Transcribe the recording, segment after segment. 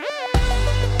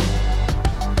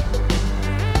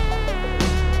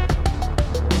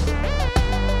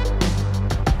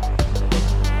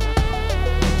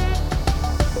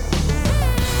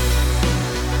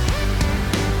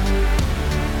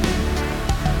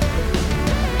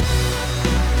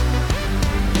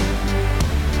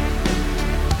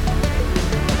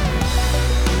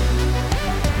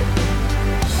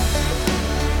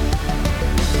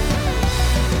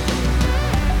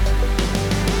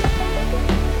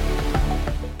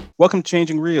Welcome to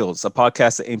Changing Reels, a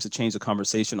podcast that aims to change the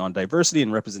conversation on diversity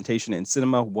and representation in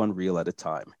cinema, one reel at a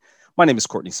time. My name is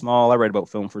Courtney Small. I write about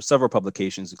film for several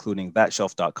publications, including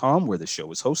ThatShelf.com, where the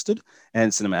show is hosted,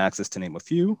 and Cinema Access, to name a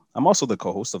few. I'm also the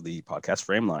co-host of the podcast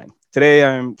Frameline. Today,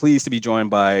 I'm pleased to be joined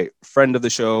by friend of the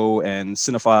show and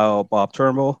cinephile Bob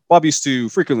Turnbull. Bob used to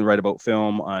frequently write about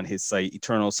film on his site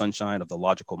Eternal Sunshine of the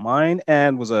Logical Mind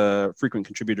and was a frequent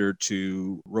contributor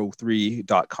to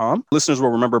Row3.com. Listeners will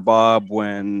remember Bob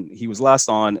when he was last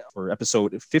on for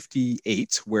episode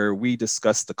 58, where we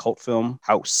discussed the cult film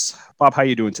House. Bob, how are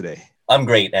you doing today? I'm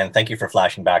great, and thank you for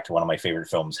flashing back to one of my favorite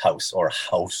films, House, or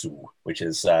Hausu, which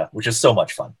is so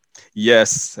much fun.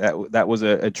 Yes, that was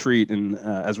a treat. And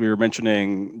as we were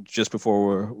mentioning just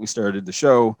before we started the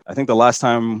show, I think the last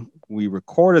time we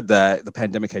recorded that, the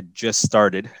pandemic had just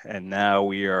started, and now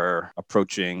we are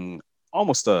approaching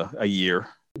almost a year.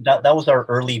 That was our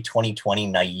early 2020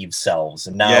 naive selves,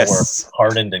 and now Yes. We're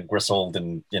hardened and gristled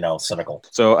and cynical.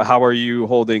 So how are you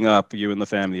holding up, you and the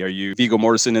family? Are you Viggo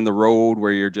Mortensen in the road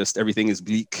where you're just everything is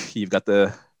bleak? You've got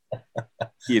the,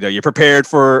 you're prepared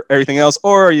for everything else,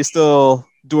 or are you still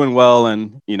doing well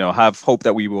and have hope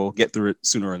that we will get through it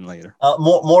sooner than later?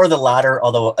 More the latter,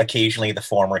 although occasionally the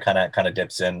former kind of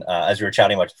dips in. As we were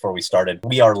chatting about before we started,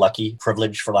 we are lucky,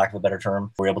 privileged for lack of a better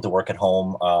term. We're able to work at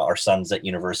home. Our son's at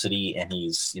university, and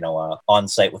he's on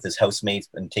site with his housemates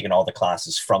and taking all the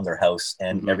classes from their house,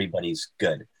 and everybody's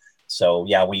good. So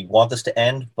yeah, we want this to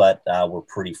end, but we're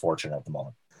pretty fortunate at the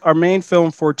moment. Our main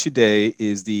film for today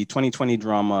is the 2020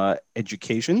 drama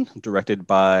Education, directed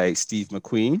by Steve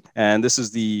McQueen. And this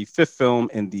is the fifth film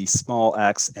in the Small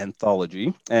Axe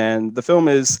anthology. And the film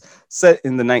is set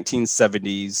in the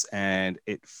 1970s, and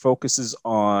it focuses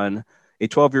on a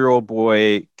 12-year-old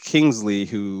boy, Kingsley,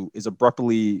 who is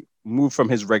abruptly moved from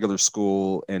his regular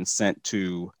school and sent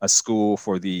to a school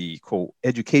for the, quote,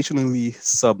 educationally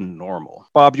subnormal.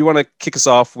 Bob, you want to kick us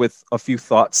off with a few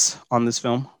thoughts on this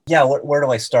film? Yeah, where do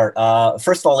I start?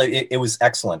 First of all, it was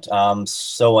excellent.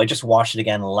 So I just watched it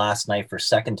again last night for a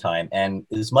second time. And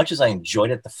as much as I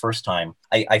enjoyed it the first time,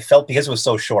 I felt, because it was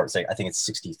so short, I think it's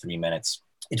 63 minutes,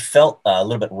 it felt a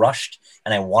little bit rushed,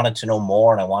 and I wanted to know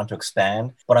more and I wanted to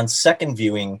expand. But on second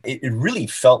viewing, it really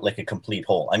felt like a complete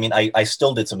whole. I mean, I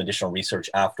still did some additional research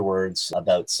afterwards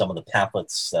about some of the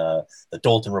pamphlets, the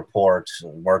Dalton Report,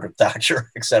 Margaret Thatcher,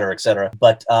 et cetera, et cetera.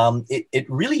 But it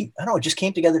really, I don't know, it just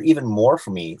came together even more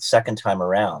for me second time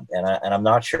around. And I'm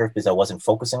not sure if because I wasn't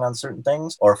focusing on certain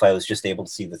things or if I was just able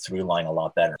to see the through line a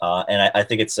lot better. And I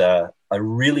think it's a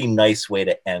really nice way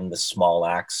to end the Small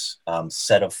Axe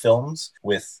set of films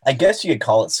with, I guess you could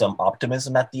call it some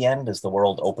optimism at the end as the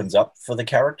world opens up for the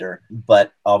character.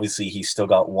 But obviously he's still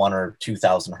got 1,000 or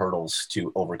 2,000 hurdles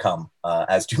to overcome,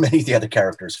 as do many of the other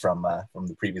characters from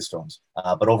the previous films.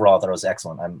 But overall, I thought it was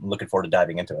excellent. I'm looking forward to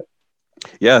diving into it.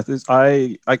 Yeah,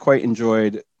 I quite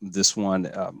enjoyed this one.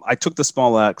 I took the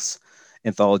Small Axe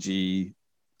anthology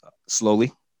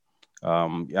slowly.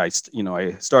 I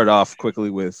started off quickly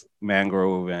with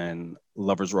Mangrove and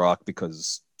Lover's Rock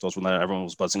because those were that everyone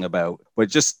was buzzing about. But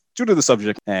just due to the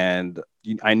subject, and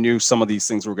I knew some of these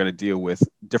things were going to deal with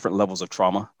different levels of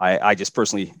trauma. I just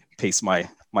personally paced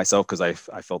myself because I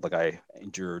felt like I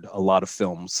endured a lot of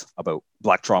films about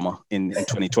Black trauma in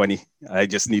 2020. I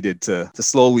just needed to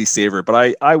slowly savor it.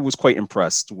 But I was quite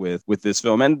impressed with this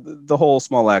film and the whole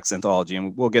Small Axe anthology.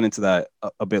 And we'll get into that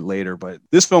a bit later. But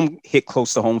this film hit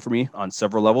close to home for me on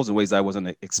several levels in ways I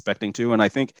wasn't expecting to. And I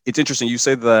think it's interesting. You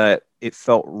say that it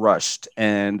felt rushed.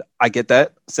 And I get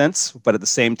that sense. But at the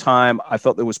same time, I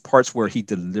felt there was parts where he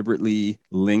deliberately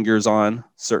lingers on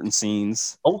certain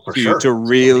scenes to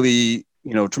really,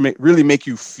 really make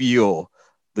you feel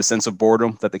the sense of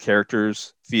boredom that the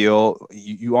characters feel.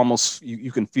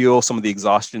 You can feel some of the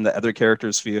exhaustion that other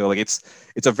characters feel. Like it's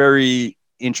a very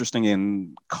interesting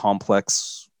and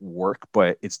complex work,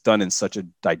 but it's done in such a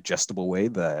digestible way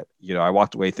that I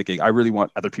walked away thinking I really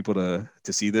want other people to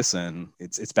see this, and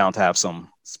it's bound to have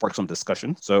spark some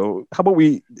discussion. So how about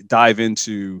we dive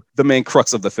into the main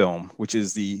crux of the film, which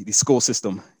is the school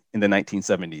system in the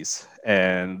 1970s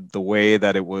and the way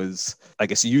that it was, I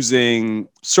guess, using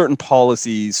certain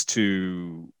policies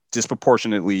to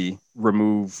disproportionately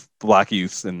remove Black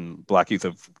youth and Black youth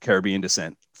of Caribbean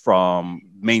descent from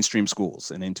mainstream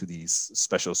schools and into these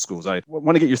special schools. I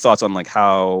want to get your thoughts on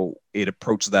how it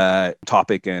approached that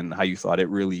topic and how you thought it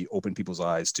really opened people's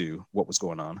eyes to what was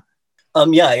going on.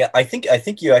 Yeah, I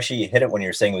think you actually hit it when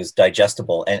you're saying it was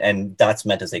digestible, and that's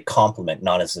meant as a compliment,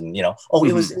 not as in, oh,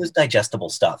 it was Mhm. it was digestible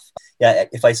stuff. Yeah,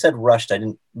 if I said rushed, I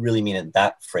didn't really mean it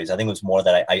that phrase. I think it was more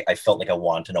that I felt like I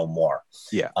wanted to know more.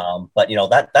 Yeah. But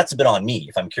that's a bit on me.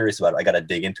 If I'm curious about it, I got to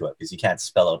dig into it because you can't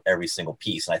spell out every single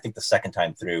piece. And I think the second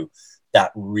time through,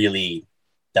 that really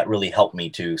that really helped me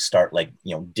to start like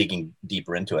digging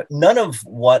deeper into it. None of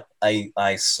what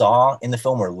I saw in the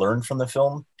film or learned from the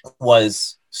film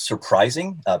was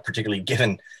surprising, particularly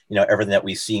given everything that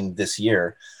we've seen this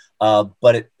year.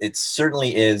 But it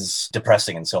certainly is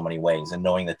depressing in so many ways, and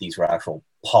knowing that these were actual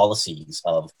policies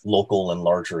of local and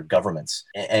larger governments,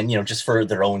 and just for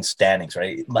their own standings,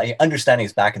 right? My understanding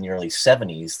is back in the early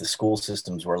 70s, the school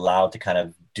systems were allowed to kind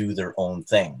of do their own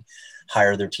thing,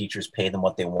 hire their teachers, pay them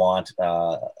what they want,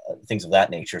 things of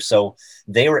that nature. So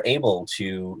they were able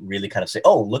to really kind of say,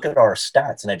 oh, look at our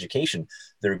stats in education.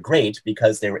 They're great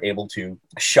because they were able to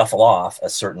shuffle off a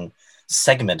certain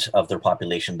segment of their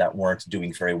population that weren't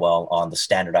doing very well on the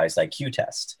standardized IQ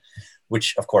test,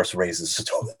 which of course raises a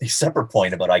totally separate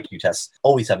point about IQ tests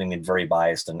always having been very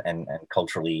biased and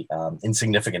culturally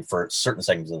insignificant for certain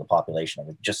segments of the population. I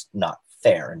mean, just not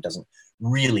fair and doesn't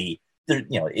really,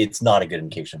 it's not a good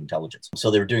indication of intelligence.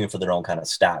 So they were doing it for their own kind of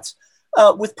stats.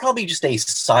 With probably just a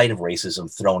side of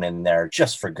racism thrown in there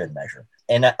just for good measure.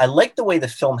 And I like the way the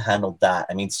film handled that.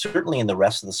 I mean, certainly in the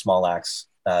rest of the Small Axe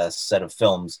set of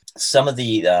films, some of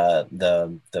the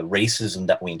racism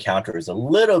that we encounter is a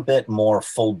little bit more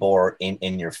full bore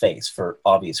in your face for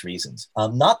obvious reasons.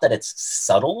 Not that it's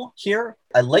subtle here.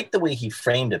 I like the way he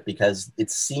framed it because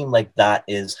it seemed like that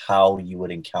is how you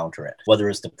would encounter it, whether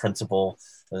it's the principal,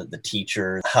 the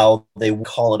teacher, how they would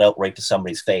call it out right to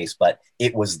somebody's face, but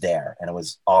it was there and it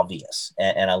was obvious.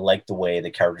 And I like the way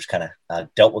the characters kind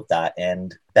of dealt with that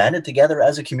and banded together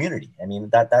as a community. I mean,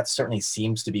 that certainly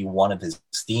seems to be one of his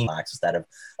theme acts, is that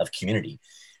of community,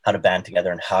 how to band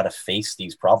together and how to face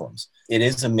these problems. It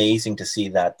is amazing to see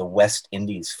that the West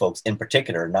Indies folks in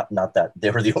particular, not that they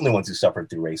were the only ones who suffered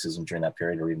through racism during that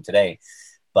period or even today,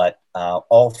 but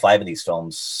all five of these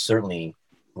films certainly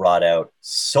brought out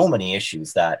so many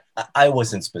issues that I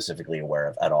wasn't specifically aware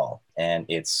of at all. And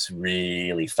it's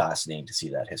really fascinating to see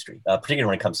that history, particularly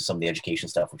when it comes to some of the education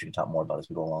stuff, which we can talk more about as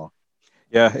we go along.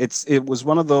 Yeah, it was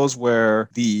one of those where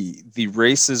the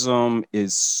racism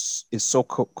is so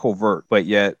covert, but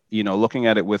yet, looking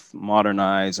at it with modern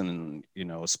eyes, and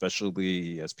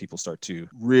especially as people start to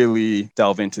really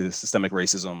delve into systemic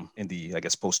racism in the, I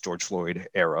guess, post George Floyd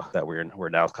era that we're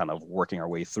now kind of working our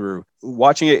way through.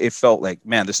 Watching it, it felt like,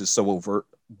 man, this is so overt.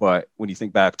 But when you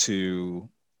think back to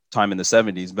time in the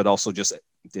 70s, but also just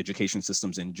the education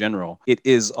systems in general, it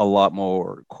is a lot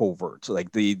more covert.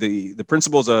 Like the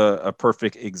principal is a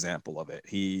perfect example of it.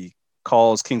 He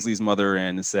calls Kingsley's mother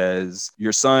in and says,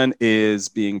 your son is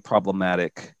being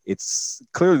problematic. It's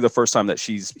clearly the first time that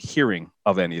she's hearing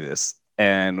of any of this.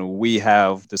 And we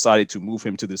have decided to move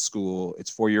him to this school. It's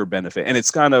for your benefit. And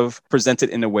it's kind of presented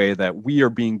in a way that we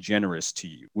are being generous to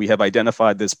you. We have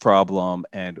identified this problem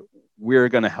and we're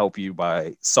going to help you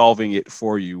by solving it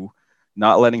for you,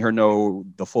 not letting her know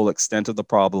the full extent of the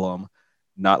problem,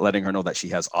 not letting her know that she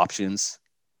has options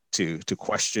to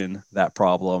question that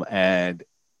problem. And,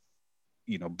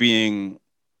 being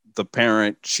the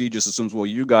parent, she just assumes, well,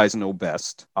 you guys know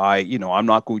best. I'm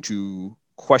not going to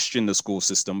question the school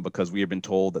system because we have been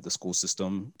told that the school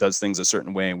system does things a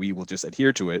certain way and we will just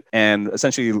adhere to it, and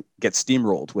essentially get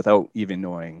steamrolled without even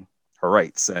knowing her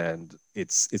rights. And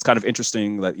it's kind of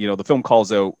interesting that, the film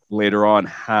calls out later on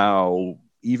how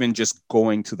even just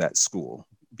going to that school,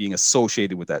 being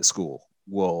associated with that school,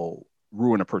 will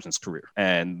ruin a person's career.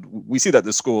 And we see that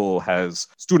the school has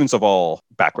students of all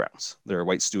backgrounds. There are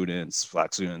white students,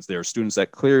 Black students. There are students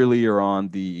that clearly are on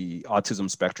the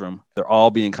autism spectrum. They're all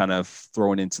being kind of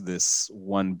thrown into this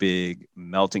one big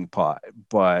melting pot.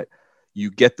 But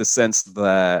you get the sense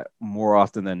that more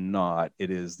often than not,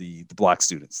 it is the Black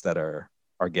students that are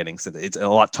getting sent. It's a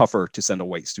lot tougher to send a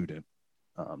white student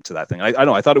to that thing. I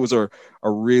know. I thought it was a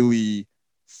really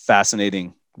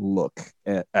fascinating look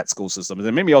at school systems.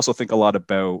 It made me also think a lot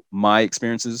about my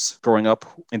experiences growing up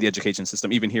in the education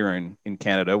system, even here in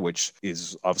Canada, which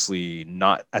is obviously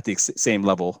not at the same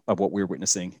level of what we're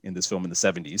witnessing in this film in the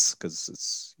 70s, because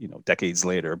it's, decades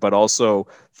later, but also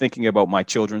thinking about my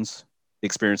children's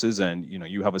experiences. And,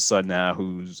 you have a son now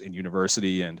who's in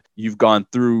university, and you've gone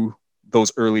through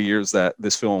those early years that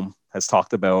this film has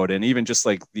talked about, and even just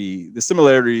like the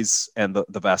similarities and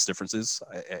the vast differences.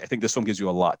 I think this film gives you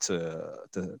a lot to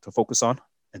focus on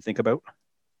and think about.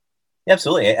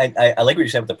 Absolutely. I like what you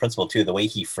said with the principal too, the way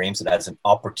he frames it as an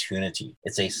opportunity.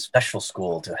 It's a special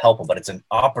school to help them, but it's an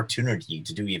opportunity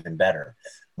to do even better.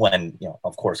 When,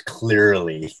 of course,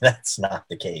 clearly that's not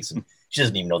the case. And she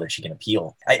doesn't even know that she can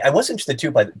appeal. I was interested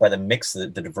too by the mix, the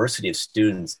diversity of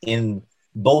students in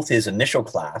both his initial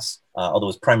class, although it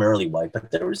was primarily white, but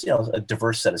there was, a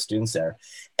diverse set of students there,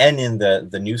 and in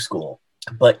the new school.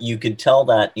 But you could tell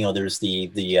that, there's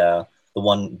the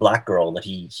one black girl that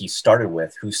he started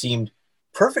with, who seemed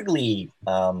perfectly,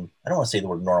 I don't want to say the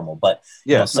word normal, but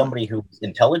somebody who's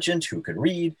intelligent, who could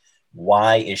read.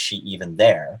 Why is she even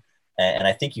there? And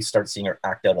I think you start seeing her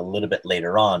act out a little bit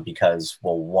later on because,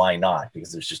 well, why not?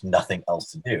 Because there's just nothing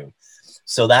else to do.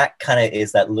 So that kind of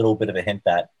is that little bit of a hint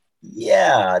that,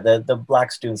 yeah, the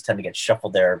black students tend to get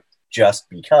shuffled there just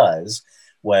because,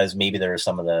 whereas maybe there are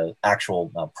some of the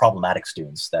actual problematic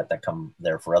students that come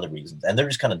there for other reasons, and they're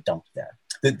just kind of dumped there.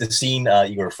 The scene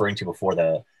you were referring to before,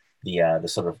 the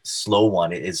sort of slow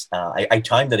one, is I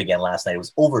timed it again last night. It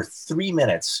was over 3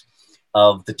 minutes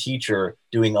of the teacher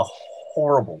doing a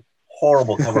horrible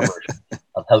cover version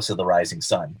of House of the Rising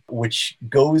Sun, which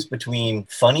goes between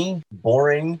funny,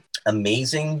 boring,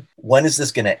 amazing. When is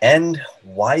this going to end?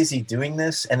 Why is he doing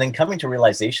this? And then coming to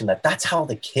realization that that's how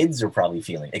the kids are probably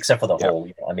feeling, except for the whole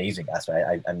amazing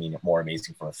aspect. I mean, more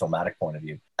amazing from a filmatic point of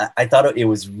view. I thought it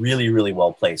was really, really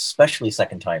well placed, especially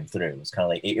second time through. It was kind of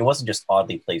like, it wasn't just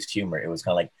oddly placed humor. It was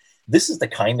kind of like, this is the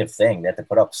kind of thing that to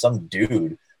put up some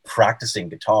dude practicing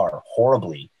guitar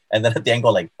horribly. And then at the end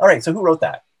go like, all right, so who wrote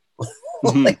that?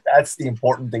 Like, that's the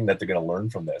important thing that they're going to learn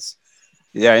from this.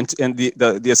 Yeah, and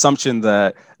the assumption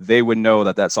that they would know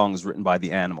that song is written by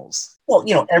the Animals. Well,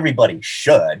 everybody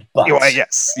should, but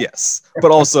yes.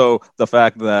 But also the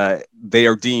fact that they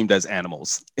are deemed as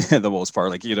animals in the most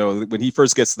part. Like, when he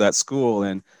first gets to that school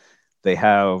and they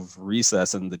have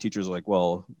recess and the teacher's like,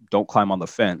 well, don't climb on the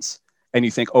fence. And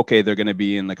you think, okay, they're going to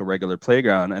be in like a regular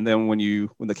playground. And then when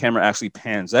the camera actually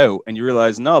pans out and you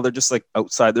realize, no, they're just like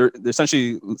outside. They're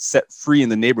essentially set free in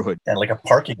the neighborhood. And like a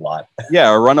parking lot. Yeah,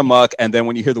 or run amok. And then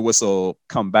when you hear the whistle,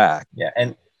 come back. Yeah,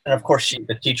 and of course,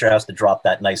 the teacher has to drop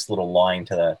that nice little line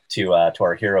to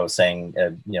our hero saying,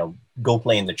 go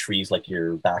play in the trees like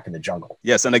you're back in the jungle.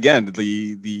 Yes, and again,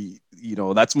 the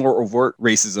that's more overt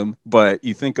racism. But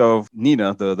you think of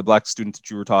Nina, the black student that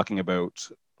you were talking about,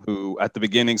 who at the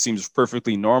beginning seems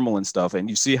perfectly normal and stuff. And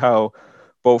you see how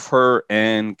both her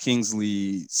and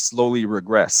Kingsley slowly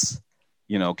regress.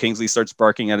 Kingsley starts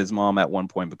barking at his mom at one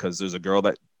point because there's a girl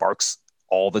that barks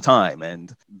all the time.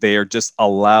 And they are just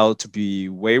allowed to be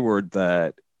wayward,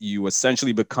 that you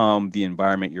essentially become the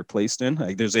environment you're placed in.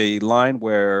 Like, there's a line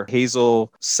where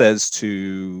Hazel says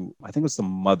to, I think it's the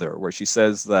mother, where she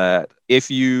says that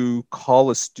if you call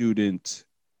a student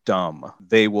dumb,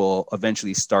 they will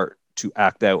eventually start to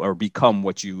act out or become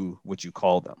what you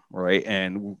call them, right?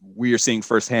 And we are seeing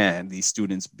firsthand these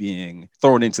students being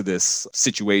thrown into this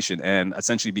situation and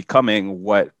essentially becoming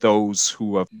what those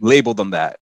who have labeled them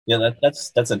that. Yeah,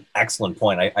 that's an excellent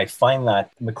point. I find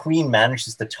that McQueen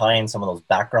manages to tie in some of those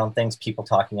background things, people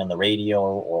talking on the radio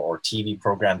or TV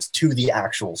programs, to the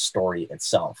actual story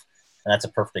itself. And that's a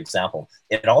perfect example.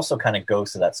 It also kind of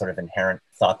goes to that sort of inherent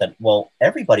thought that, well,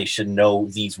 everybody should know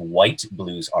these white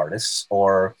blues artists,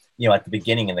 or at the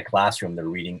beginning in the classroom, they're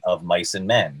reading Of Mice and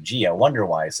Men. Gee, I wonder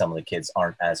why some of the kids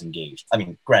aren't as engaged. I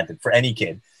mean, granted, for any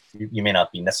kid, you may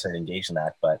not be necessarily engaged in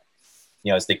that, but,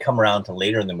 as they come around to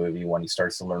later in the movie, when he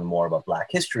starts to learn more about Black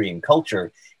history and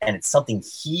culture, and it's something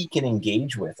he can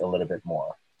engage with a little bit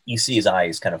more, you see his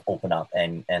eyes kind of open up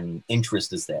and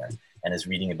interest is there, and his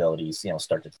reading abilities,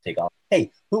 start to take off. Hey,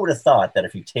 who would have thought that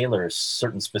if you tailor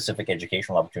certain specific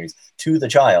educational opportunities to the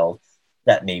child,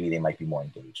 that maybe they might be more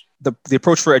engaged. The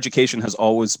approach for education has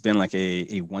always been like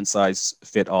a one size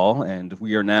fit all, and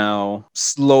we are now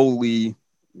slowly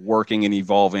working and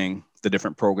evolving the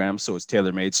different programs, so it's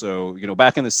tailor made. So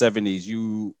back in the 70s,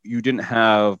 you didn't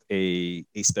have a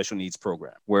special needs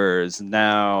program, whereas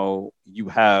now you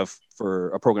have for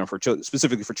a program for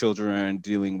specifically for children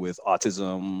dealing with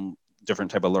autism,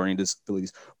 different type of learning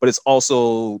disabilities, but it's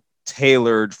also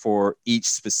tailored for each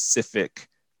specific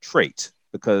trait.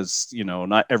 Because,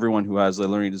 not everyone who has a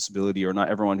learning disability or not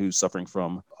everyone who's suffering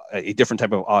from a different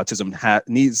type of autism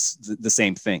needs the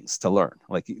same things to learn.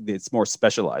 Like, it's more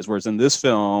specialized. Whereas in this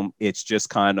film, it's just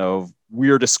kind of,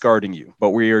 we're discarding you,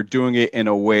 but we are doing it in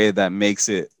a way that makes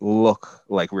it look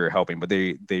like we're helping, but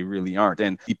they really aren't.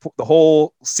 And the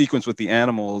whole sequence with the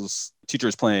animals,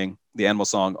 teachers playing the animal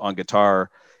song on guitar,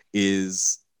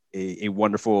 is a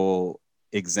wonderful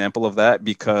example of that,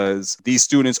 because these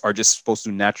students are just supposed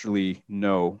to naturally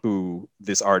know who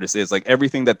this artist is. Like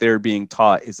everything that they're being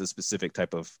taught is a specific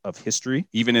type of history.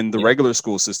 Even in the regular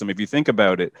school system, if you think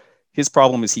about it, his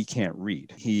problem is he can't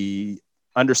read. He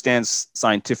understands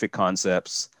scientific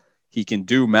concepts. He can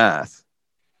do math.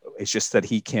 It's just that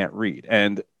he can't read.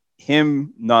 And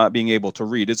him not being able to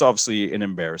read is obviously an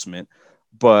embarrassment,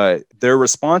 but their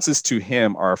responses to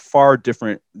him are far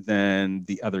different than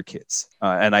the other kids.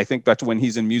 And I think back to when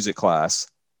he's in music class,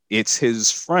 it's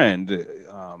his friend.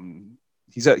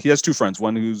 He has two friends,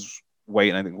 one who's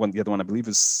white, and I think the other one I believe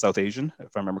is South Asian,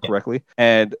 if I remember correctly.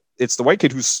 And it's the white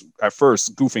kid who's at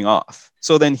first goofing off.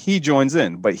 So then he joins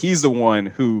in, but he's the one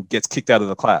who gets kicked out of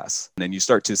the class. And then you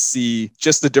start to see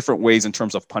just the different ways in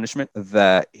terms of punishment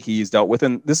that he's dealt with.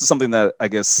 And this is something that I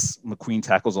guess McQueen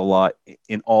tackles a lot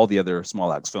in all the other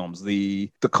Small Axe films.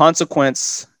 The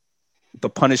consequence, the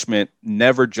punishment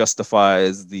never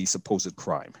justifies the supposed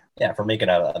crime. Yeah, for making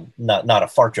not a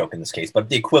fart joke in this case, but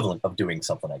the equivalent of doing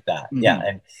something like that. Mm-hmm.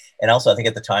 Yeah, and also I think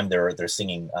at the time they're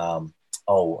singing,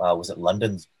 was it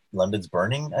London's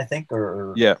Burning? I think,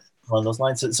 or along those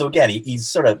lines. So again, he's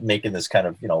sort of making this kind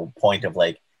of point of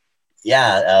like,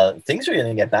 things are going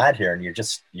to get bad here, and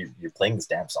you're playing this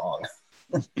damn song.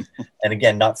 And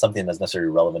again, not something that's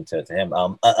necessarily relevant to him.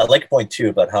 I like a point too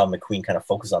about how McQueen kind of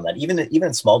focused on that, even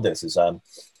in small doses. I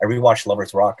rewatched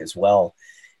Lovers Rock as well,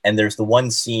 and there's the one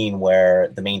scene where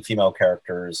the main female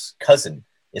character's cousin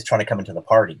is trying to come into the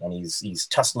party, and he's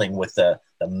tussling with the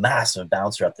massive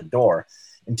bouncer at the door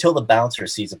until the bouncer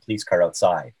sees a police car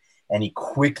outside, and he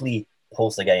quickly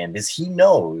pulls the guy in because he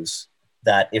knows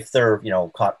that if they're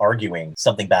caught arguing,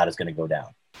 something bad is going to go down.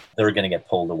 They're going to get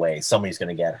pulled away. Somebody's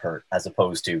going to get hurt, as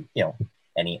opposed to,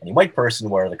 any white person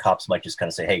where the cops might just kind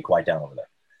of say, hey, quiet down over there.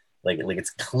 Like it's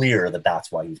clear that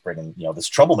that's why he's bringing, this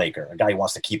troublemaker, a guy who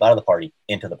wants to keep out of the party,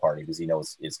 into the party because he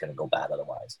knows it's going to go bad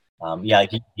otherwise.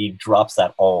 He drops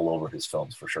that all over his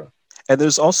films for sure. And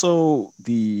there's also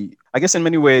I guess in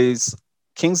many ways,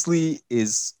 Kingsley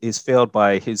is failed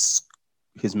by his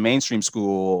mainstream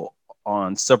school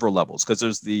on several levels,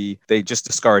 because they just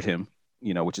discard him,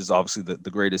 which is obviously the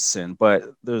greatest sin. But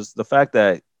there's the fact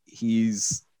that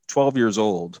he's 12 years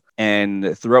old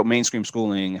and throughout mainstream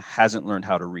schooling hasn't learned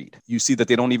how to read. You see that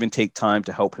they don't even take time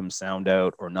to help him sound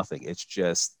out or nothing. It's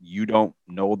just, you don't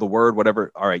know the word,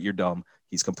 whatever. All right, you're dumb.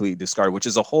 He's completely discarded, which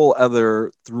is a whole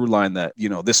other through line that,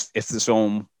 if this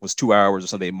film was 2 hours or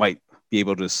something, they might be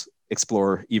able to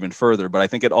explore even further. But I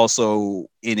think it also,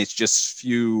 in its just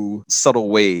few subtle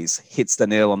ways, hits the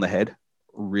nail on the head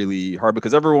really hard,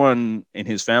 because everyone in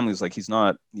his family is like, he's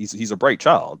a bright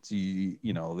child.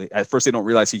 At first they don't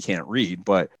realize he can't read,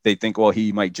 but they think, well,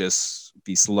 he might just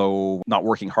be slow, not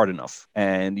working hard enough.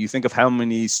 And you think of how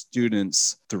many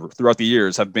students throughout the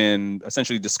years have been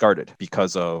essentially discarded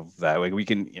because of that. Like, we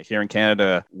can, here in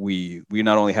Canada, we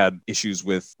not only had issues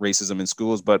with racism in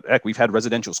schools, but we've had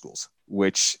residential schools,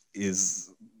 which is,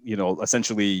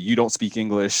 essentially, you don't speak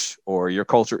English or your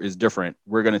culture is different.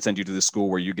 We're going to send you to this school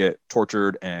where you get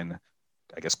tortured and,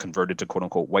 I guess, converted to quote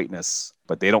unquote whiteness,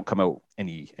 but they don't come out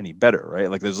any better,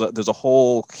 right? Like there's a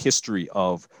whole history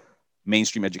of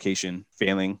mainstream education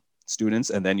failing students.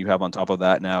 And then you have on top of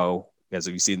that now, as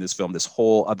we see in this film, this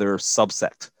whole other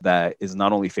subsect that is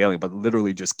not only failing, but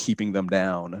literally just keeping them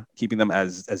down, keeping them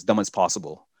as dumb as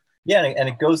possible. Yeah, and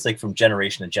it goes like from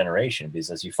generation to generation, because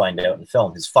as you find out in the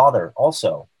film, his father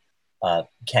also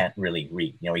can't really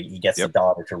read. He gets the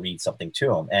daughter to read something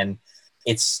to him. And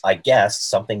it's, I guess,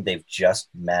 something they've just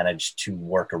managed to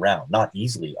work around. Not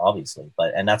easily, obviously,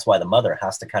 and that's why the mother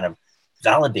has to kind of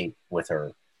validate with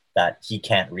her that he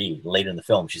can't read. Later in the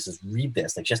film, she says, read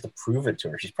this, like just to prove it to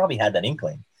her. She's probably had that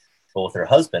inkling, both her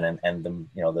husband and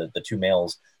the two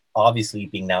males, obviously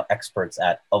being now experts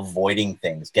at avoiding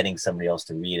things, getting somebody else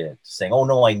to read it, saying, oh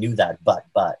no, I knew that, but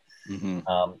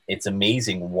mm-hmm. It's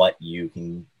amazing what you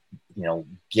can,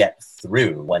 get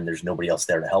through when there's nobody else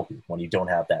there to help you, when you don't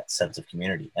have that sense of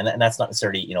community. And that's not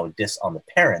necessarily, diss on the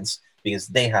parents, because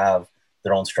they have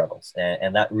their own struggles.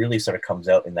 And that really sort of comes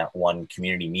out in that one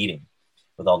community meeting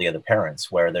with all the other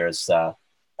parents, where there's, I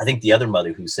think the other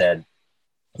mother who said,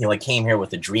 I came here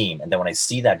with a dream. And then when I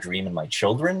see that dream in my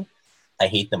children, I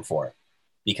hate them for it,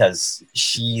 because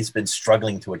she's been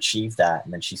struggling to achieve that.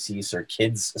 And then she sees her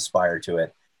kids aspire to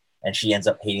it, and she ends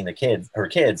up hating her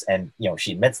kids. And,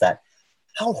 she admits that.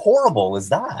 How horrible is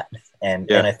that?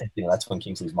 And I think, that's when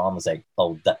Kingsley's mom was like,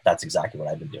 oh, that's exactly what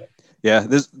I've been doing. Yeah.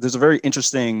 There's a very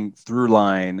interesting through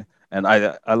line. And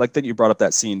I like that you brought up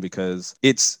that scene, because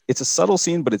it's a subtle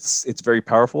scene, but it's very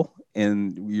powerful.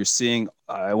 And you're seeing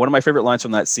one of my favorite lines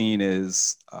from that scene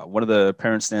is one of the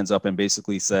parents stands up and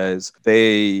basically says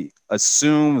they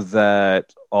assume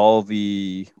that all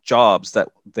the jobs that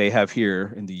they have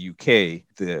here in the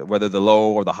UK, whether the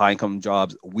low or the high income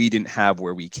jobs, we didn't have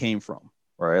where we came from.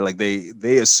 Right. Like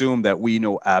they assume that we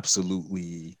know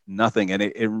absolutely nothing. And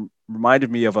it reminded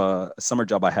me of a summer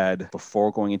job I had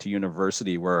before going into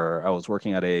university where I was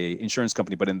working at a insurance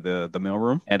company, but in the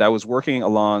mailroom. And I was working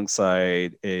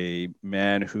alongside a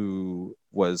man who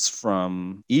was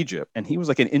from Egypt, and he was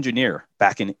like an engineer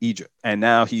back in Egypt. And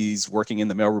now he's working in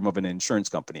the mailroom of an insurance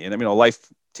company. And I mean,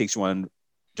 life takes you on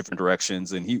different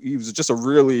directions, and he was just a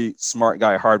really smart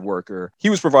guy, hard worker. He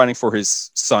was providing for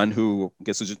his son, who I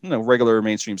guess was just regular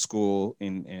mainstream school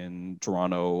in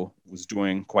Toronto, was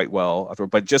doing quite well.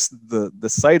 But just the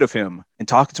sight of him and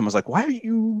talking to him was like, why are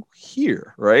you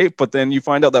here, right? But then you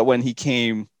find out that when he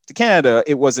came to Canada,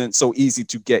 it wasn't so easy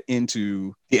to get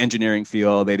into the engineering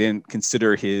field. They didn't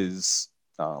consider his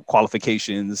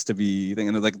qualifications to be,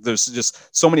 and like there's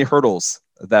just so many hurdles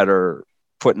that are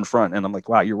put in front. And I'm like,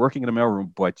 wow, you're working in a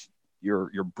mailroom, but you're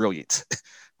brilliant.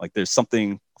 Like there's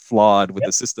something flawed with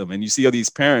the system. And you see all these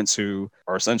parents who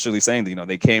are essentially saying that,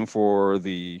 they came for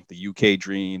the UK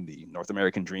dream, the North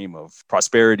American dream of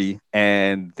prosperity,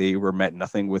 and they were met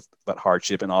nothing but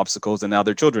hardship and obstacles. And now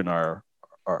their children are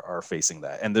facing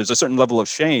that. And there's a certain level of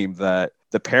shame that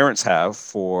the parents have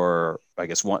for, I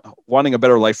guess, wanting a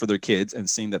better life for their kids and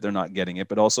seeing that they're not getting it.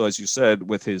 But also, as you said,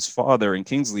 with his father in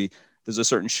Kingsley, there's a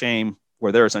certain shame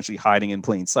where they're essentially hiding in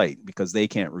plain sight because they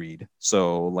can't read.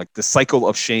 So like the cycle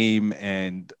of shame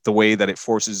and the way that it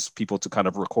forces people to kind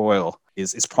of recoil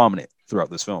is prominent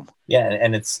throughout this film. Yeah,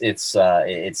 and it's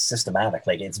systematic.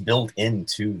 Like it's built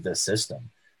into the system.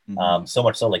 So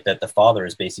much so like that the father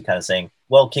is basically kind of saying,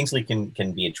 well, Kingsley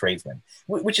can be a tradesman,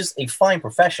 which is a fine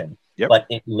profession, but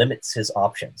it limits his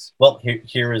options. Well,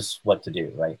 here is what to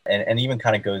do, right? And even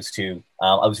kind of goes to,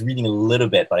 I was reading a little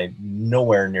bit, but I'm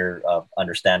nowhere near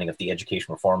understanding of the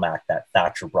Education Reform Act that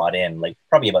Thatcher brought in, like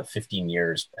probably about 15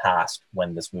 years past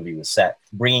when this movie was set,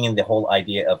 bringing in the whole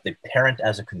idea of the parent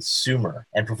as a consumer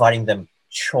and providing them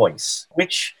choice,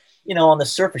 which, on the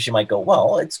surface, you might go,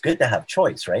 well, it's good to have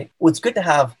choice, right? Well, it's good to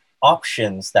have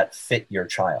options that fit your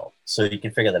child so you can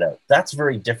figure that out. That's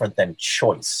very different than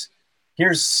choice.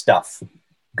 Here's stuff,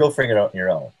 go figure it out on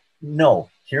your own. No,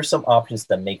 here's some options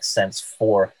that make sense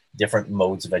for different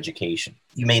modes of education.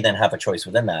 You may then have a choice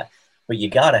within that, but you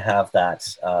got to have that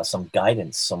some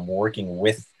guidance, some working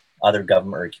with other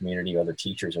government or community or other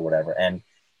teachers or whatever. And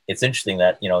it's interesting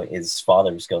that his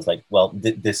father just goes like, well,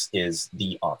 this is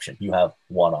the option. You have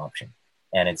one option.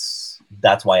 And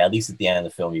that's why, at least at the end of the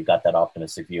film, you've got that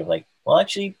optimistic view of like, well,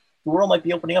 actually, the world might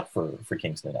be opening up for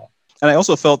Kingsley now. And I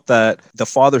also felt that the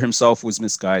father himself was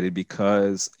misguided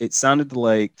because it sounded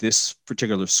like this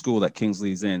particular school that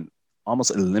Kingsley's in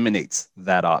almost eliminates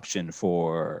that option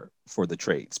for the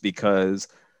trades, because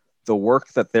the work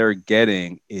that they're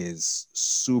getting is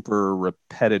super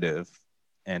repetitive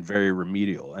and very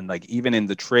remedial. And like even in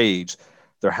the trades,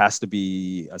 there has to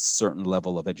be a certain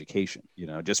level of education.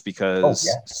 Just because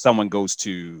someone goes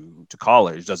to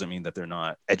college doesn't mean that they're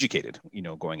not educated,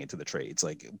 going into the trades.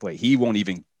 But he won't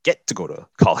even get to go to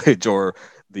college or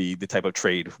the type of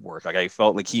trade work. Like I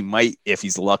felt like he might, if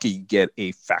he's lucky, get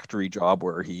a factory job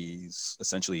where he's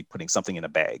essentially putting something in a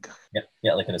bag.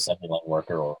 Yeah, like an assembly line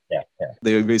worker or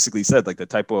They basically said like the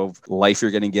type of life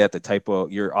you're going to get, the type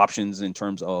of your options in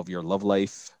terms of your love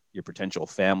life, your potential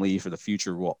family for the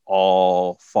future will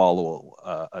all follow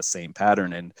a same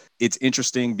pattern. And it's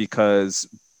interesting because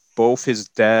both his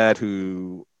dad,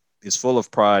 who is full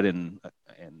of pride and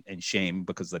shame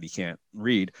because that he can't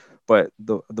read, but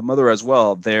the mother as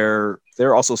well, they're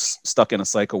also stuck in a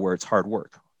cycle where it's hard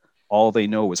work. All they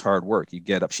know is hard work. You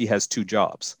get up. She has two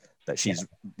jobs that she's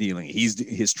dealing. He's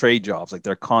his trade jobs. Like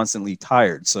they're constantly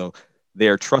tired. So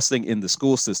they're trusting in the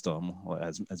school system,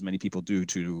 as many people do,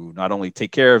 to not only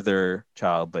take care of their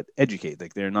child, but educate.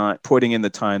 Like they're not putting in the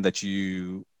time that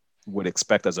you would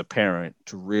expect as a parent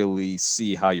to really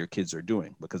see how your kids are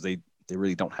doing, because they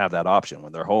really don't have that option.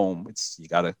 When they're home, it's you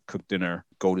got to cook dinner,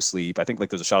 go to sleep. I think like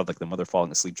there's a shot of like the mother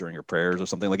falling asleep during her prayers or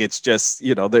something. Like it's just,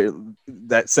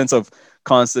 that sense of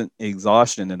constant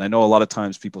exhaustion. And I know a lot of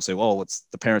times people say, well,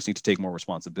 the parents need to take more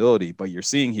responsibility, but you're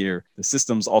seeing here, the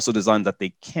system's also designed that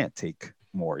they can't take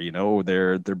more,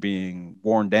 they're being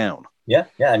worn down. Yeah.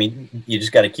 I mean, you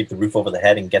just got to keep the roof over the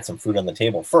head and get some food on the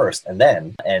table first.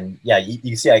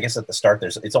 You see, I guess at the start,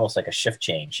 it's almost like a shift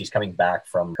change. She's coming back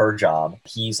from her job.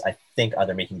 He's, I think,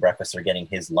 either making breakfast or getting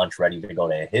his lunch ready to go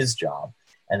to his job.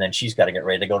 And then she's got to get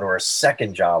ready to go to her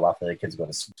second job after the kids go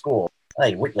to school.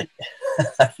 Like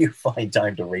how do you find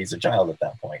time to raise a child at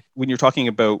that point? When you're talking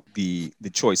about the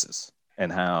choices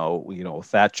and how,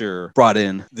 Thatcher brought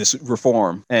in this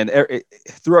reform, and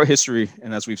throughout history,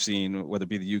 and as we've seen, whether it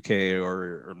be the UK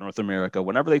or North America,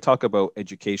 whenever they talk about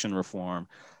education reform,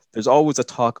 there's always a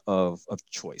talk of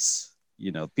choice.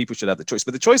 People should have the choice,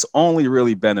 but the choice only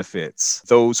really benefits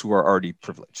those who are already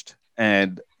privileged.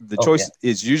 And the choice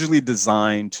is usually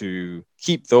designed to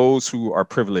keep those who are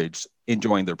privileged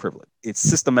enjoying their privilege. It's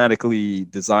systematically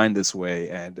designed this way.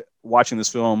 And watching this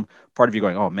film, part of you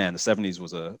going, oh man, the 70s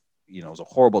was a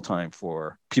horrible time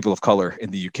for people of color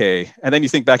in the UK. And then you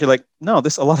think back, you're like, no,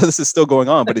 a lot of this is still going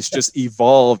on, but it's just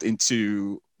evolved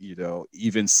into,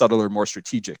 even subtler, more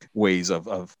strategic ways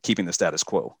of keeping the status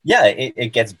quo. Yeah,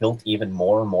 it gets built even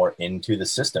more and more into the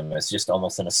system. It's just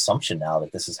almost an assumption now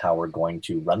that this is how we're going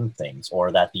to run things,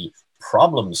 or that the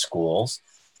problem schools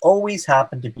always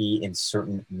happen to be in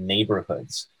certain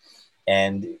neighborhoods.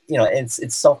 And,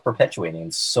 it's self-perpetuating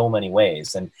in so many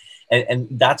ways. And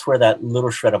that's where that little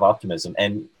shred of optimism,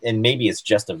 and maybe it's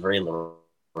just a very little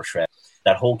shred,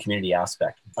 that whole community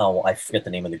aspect. Oh, I forget the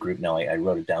name of the group now. I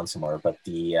wrote it down somewhere, but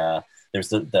there's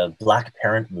the Black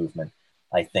Parent movement,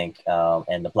 I think,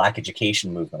 and the Black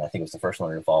Education movement, I think was the first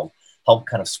one involved, helped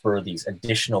kind of spur these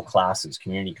additional classes,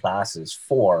 community classes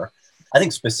for, I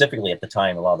think specifically at the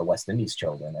time, a lot of the West Indies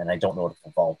children, and I don't know if it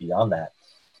evolved beyond that,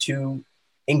 to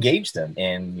engage them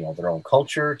in their own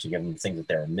culture, to give them things that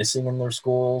they're missing in their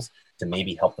schools, to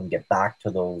maybe help them get back to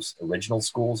those original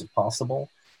schools if possible.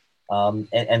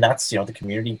 And that's, the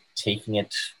community taking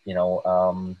it,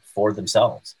 for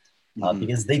themselves,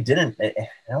 because they didn't,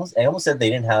 I almost said they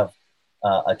didn't have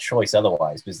a choice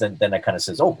otherwise, because then that kind of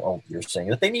says, oh, you're saying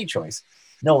that they need choice.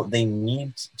 No, they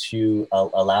need to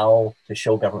allow to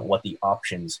show government what the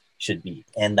options should be.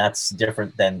 And that's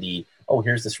different than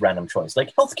here's this random choice,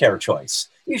 like healthcare choice.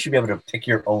 You should be able to pick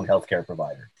your own healthcare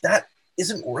provider. That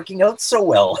isn't working out so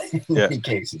well in many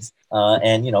cases.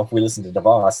 And, if we listen to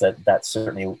DeVos, that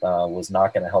certainly was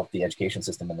not going to help the education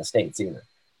system in the States either.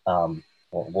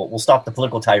 We'll stop the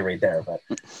political tirade there. But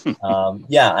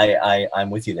I'm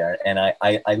with you there. And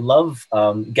I love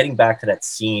getting back to that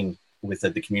scene with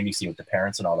the community scene with the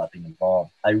parents and all that being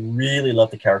involved. I really love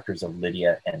the characters of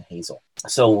Lydia and Hazel.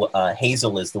 So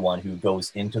Hazel is the one who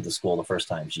goes into the school the first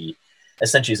time. She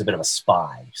essentially is a bit of a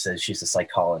spy. She says she's a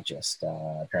psychologist.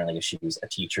 Apparently she was a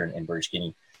teacher in British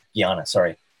Guiana,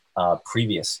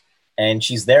 previous. And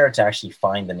she's there to actually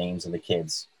find the names of the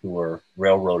kids who were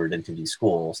railroaded into these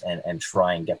schools and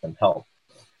try and get them help.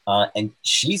 And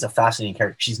she's a fascinating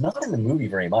character. She's not in the movie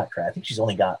very much, right? I think she's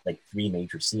only got like 3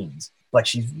 major scenes, but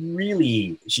she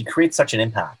creates such an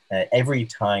impact every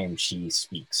time she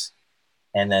speaks.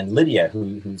 And then Lydia,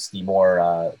 who's the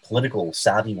more political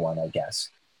savvy one, I guess,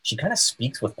 she kind of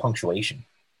speaks with punctuation.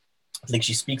 I think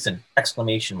she speaks in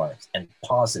exclamation marks and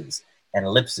pauses and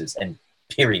ellipses and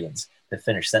periods to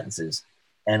finish sentences.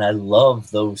 And I love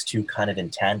those two kind of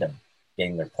in tandem,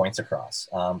 getting their points across.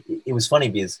 It was funny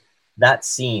because that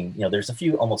scene, there's a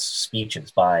few almost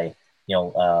speeches by,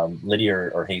 Lydia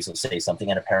or Hazel say something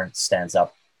and a parent stands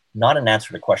up, not an answer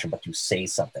to the question, but to say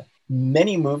something.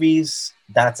 Many movies,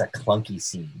 that's a clunky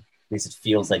scene because it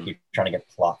feels like you're trying to get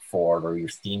plot forward or your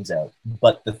themes out.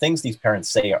 But the things these parents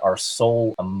say are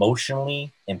so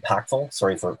emotionally impactful,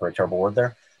 sorry for a terrible word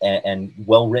there, and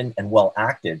well written and well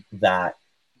acted that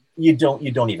you don't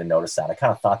even notice that. I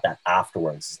kind of thought that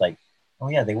afterwards. It's like, oh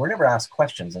yeah, they were never asked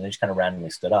questions and they just kind of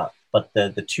randomly stood up. But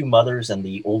the two mothers and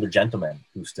the older gentleman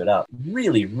who stood up,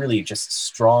 really, really just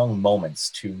strong moments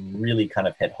to really kind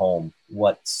of hit home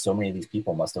what so many of these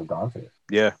people must have gone through.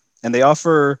 Yeah. And they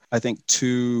offer, I think,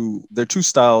 their two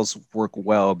styles work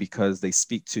well because they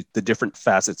speak to the different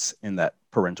facets in that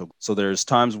parental. So there's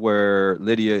times where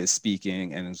Lydia is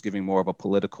speaking and is giving more of a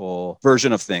political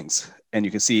version of things. And you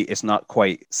can see it's not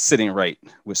quite sitting right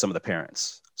with some of the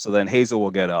parents. So then Hazel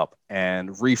will get up and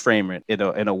reframe it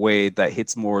in a way that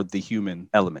hits more the human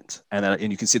element.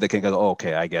 And you can see they can go, oh,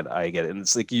 okay, I get it. And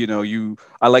it's like,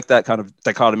 I like that kind of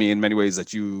dichotomy in many ways,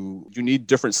 that you need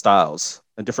different styles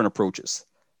and different approaches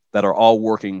that are all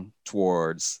working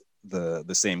towards the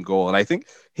same goal. And I think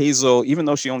Hazel, even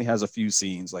though she only has a few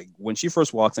scenes, like when she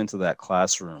first walks into that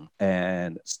classroom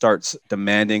and starts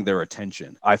demanding their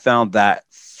attention, I found that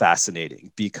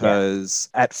fascinating because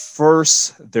at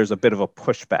first there's a bit of a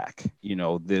pushback,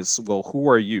 who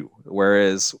are you?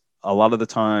 Whereas a lot of the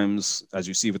times, as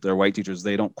you see with their white teachers,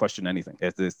 they don't question anything.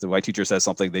 If the white teacher says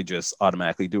something, they just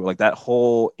automatically do it. Like that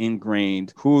whole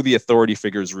ingrained who the authority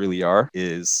figures really are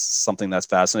is something that's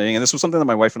fascinating. And this was something that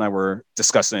my wife and I were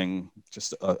discussing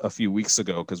just a few weeks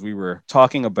ago, because we were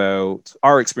talking about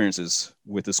our experiences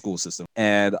with the school system.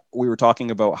 And we were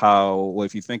talking about how, well,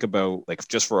 if you think about, like,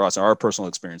 just for us, our personal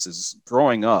experiences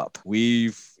growing up,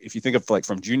 if you think of like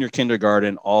from junior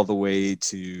kindergarten all the way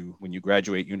to when you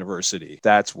graduate university,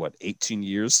 that's what, 18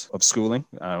 years of schooling.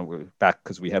 We're back,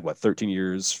 because we had 13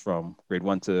 years from grade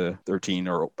 1 to 13,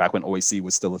 or back when OAC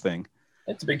was still a thing.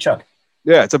 It's a big chunk.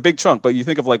 Yeah, it's a big chunk, but you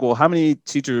think of like, well, how many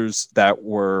teachers that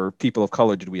were people of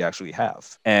color did we actually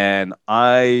have? And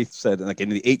I said, like, in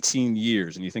the 18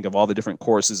 years, and you think of all the different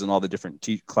courses and all the different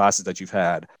classes that you've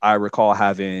had, I recall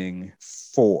having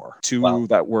 4, 2 Wow.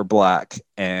 that were Black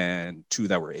and 2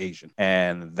 that were Asian,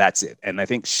 and that's it. And I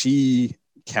think she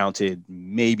counted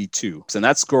maybe 2. And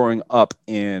that's growing up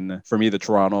in, for me, the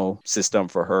Toronto system,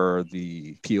 for her,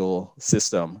 the Peel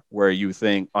system, where you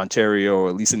think Ontario, or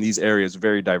at least in these areas,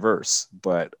 very diverse.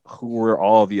 But who were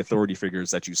all the authority figures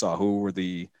that you saw? Who were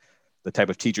the type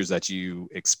of teachers that you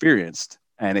experienced?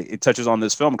 And it touches on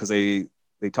this film, because they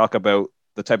talk about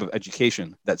the type of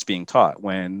education that's being taught.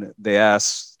 When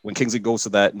Kingsley goes to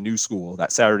that new school,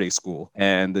 that Saturday school,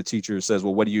 and the teacher says,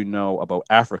 well, what do you know about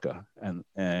Africa?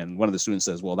 And one of the students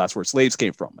says, well, that's where slaves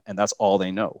came from. And that's all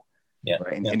they know. Yeah.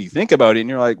 Right? Yeah. And you think about it and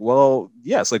you're like, well,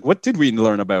 yes, like, what did we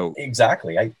learn about?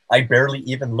 Exactly. I barely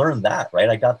even learned that, right?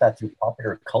 I got that through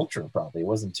popular culture, probably. It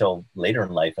wasn't until later in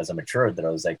life, as I matured, that I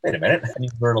was like, wait a minute, I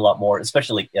need to learn a lot more,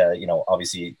 especially,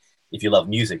 obviously, if you love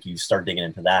music, you start digging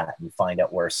into that and you find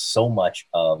out where so much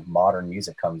of modern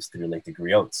music comes through, like the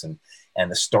griots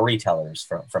and the storytellers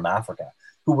from Africa,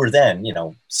 who were then,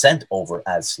 sent over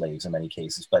as slaves in many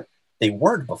cases, but they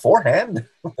weren't beforehand.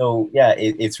 So yeah,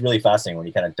 it's really fascinating when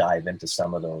you kind of dive into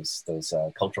some of those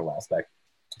cultural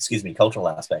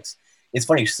aspects. It's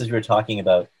funny, since we were talking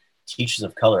about teachers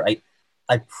of color,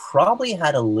 I probably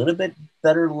had a little bit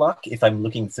better luck if I'm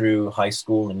looking through high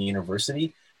school and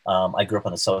university. I grew up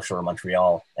on the South Shore of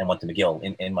Montreal and went to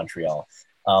McGill in Montreal.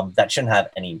 That shouldn't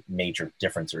have any major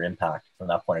difference or impact from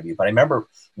that point of view. But I remember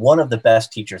one of the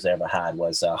best teachers I ever had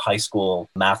was a high school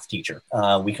math teacher.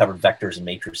 We covered vectors and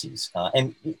matrices.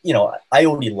 And I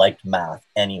already liked math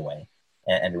anyway,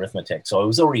 and arithmetic. So I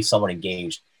was already somewhat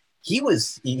engaged. He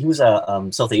was a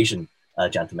South Asian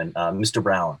gentleman, Mr.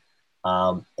 Brown.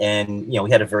 And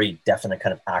he had a very definite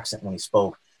kind of accent when he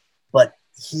spoke. But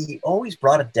he always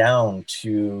brought it down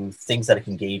to things that I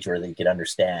can gauge or they could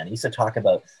understand. He used to talk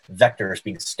about vectors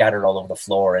being scattered all over the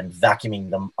floor and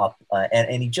vacuuming them up.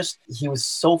 And he was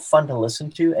so fun to listen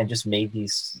to, and just made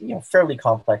these, fairly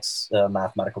complex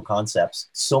mathematical concepts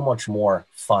so much more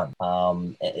fun.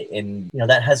 And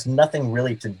that has nothing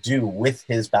really to do with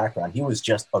his background. He was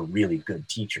just a really good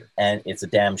teacher. And it's a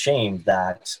damn shame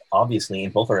that obviously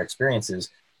in both our experiences,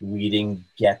 we didn't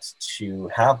get to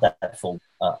have that full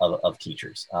of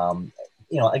teachers.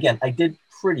 Again, I did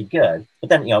pretty good, but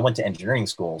then, I went to engineering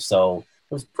school. So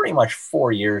it was pretty much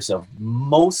 4 years of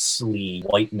mostly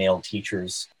white male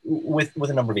teachers with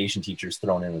a number of Asian teachers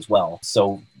thrown in as well.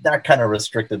 So that kind of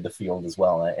restricted the field as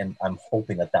well. And I'm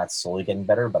hoping that that's slowly getting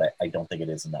better, but I don't think it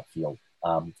is in that field.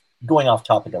 Going off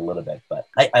topic a little bit, but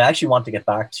I actually want to get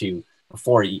back to,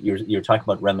 before you were talking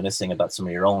about reminiscing about some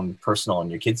of your own personal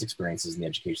and your kids' experiences in the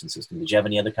education system. Did you have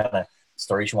any other kind of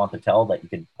stories you want to tell that you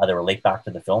could either relate back to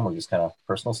the film or just kind of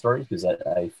personal stories? Because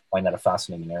I find that a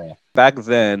fascinating area. Back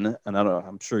then, and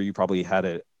I'm sure you probably had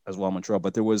it as well, Montreal,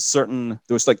 but there was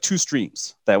like 2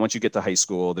 streams that once you get to high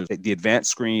school, there's the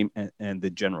advanced stream and the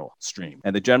general stream.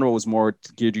 And the general was more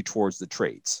geared you towards the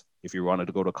trades, if you wanted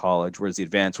to go to college, whereas the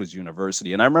advanced was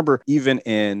university. And I remember even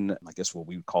in, I guess what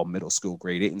we would call middle school,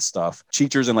 grade 8 and stuff,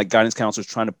 teachers and like guidance counselors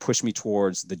trying to push me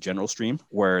towards the general stream,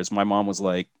 whereas my mom was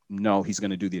like, no, he's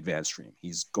going to do the advanced stream.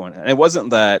 He's going, and it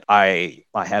wasn't that I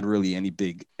had really any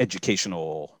big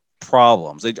educational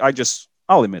problems.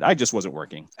 I'll admit, I just wasn't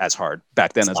working as hard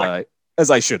back then as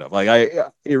I should have. Like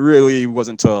it really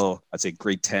wasn't until I'd say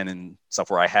grade 10 and stuff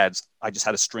where I just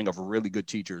had a string of really good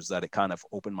teachers that it kind of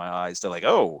opened my eyes to like,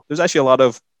 oh, there's actually a lot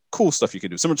of cool stuff you can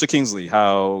do. Similar to Kingsley,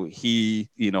 how he,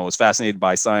 was fascinated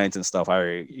by science and stuff.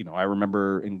 I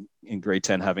remember in in grade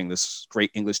 10 having this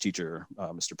great English teacher,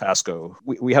 Mr. Pasco.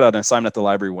 We had an assignment at the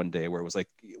library one day where it was like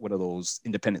one of those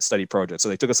independent study projects. So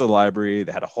they took us to the library.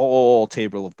 They had a whole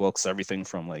table of books, everything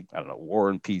from like, I don't know, War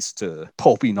and Peace to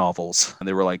pulpy novels. And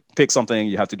they were like, pick something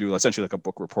you have to do essentially like a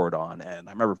book report on. And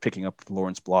I remember picking up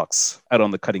Lawrence Block's Out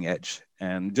on the Cutting Edge.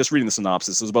 And just reading the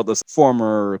synopsis, it was about this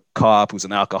former cop who's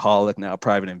an alcoholic, now a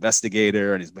private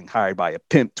investigator, and he's been hired by a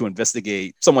pimp to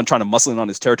investigate someone trying to muscle in on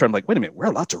his territory. I'm like, wait a minute, we're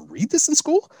allowed to read this in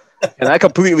school? And that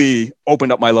completely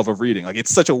opened up my love of reading. Like,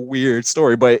 it's such a weird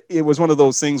story, but it was one of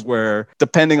those things where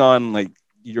depending on like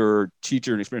your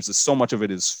teacher and experiences, so much of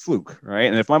it is fluke, right?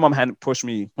 And if my mom hadn't pushed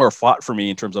me or fought for me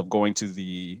in terms of going to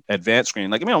the advanced screen,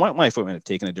 like, my foot might have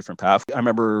taken a different path. I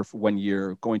remember one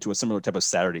year going to a similar type of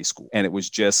Saturday school, and it was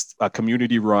just a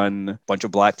community run bunch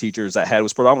of Black teachers that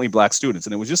was predominantly Black students.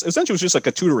 And it was just essentially, it was just like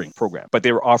a tutoring program, but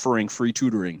they were offering free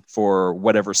tutoring for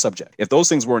whatever subject. If those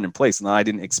things weren't in place and I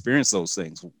didn't experience those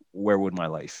things, where would my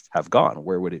life have gone?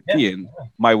 Where would it be? And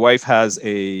my wife has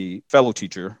a fellow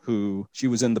teacher who, she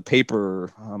was in the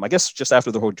paper, I guess just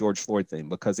after the whole George Floyd thing,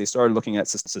 because they started looking at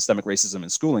systemic racism in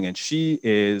schooling, and she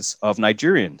is of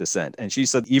Nigerian descent. And she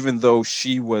said, even though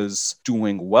she was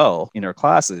doing well in her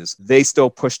classes, they still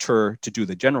pushed her to do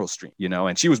the general stream,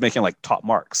 and she was making like top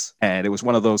marks. And it was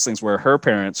one of those things where her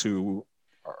parents, who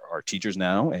are teachers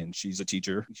now, and she's a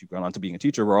teacher, she's gone on to being a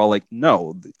teacher, we're all like,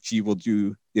 no, she will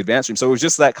do the advanced stream. So it was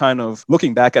just that kind of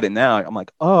looking back at it now, I'm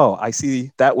like, oh, I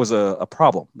see that was a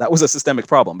problem. That was a systemic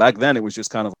problem. Back then, it was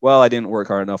just kind of, well, I didn't work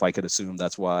hard enough. I could assume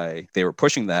that's why they were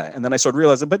pushing that. And then I started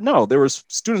realizing, but no, there was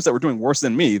students that were doing worse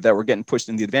than me that were getting pushed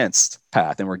in the advanced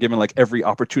path and were given like every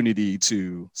opportunity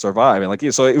to survive. And like,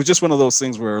 so it was just one of those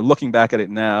things where looking back at it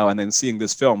now and then seeing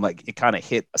this film, like it kind of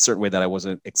hit a certain way that I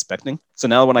wasn't expecting. So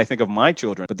now when I think of my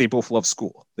children, but they both love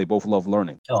school, they both love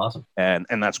learning. Oh, awesome.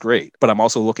 And that's great. But I'm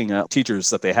also looking at teachers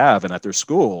that they have, and at their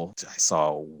school, I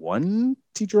saw one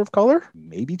teacher of color,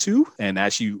 maybe two. And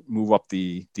as you move up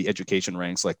the education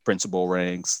ranks, like principal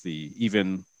ranks, the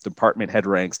even department head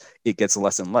ranks, it gets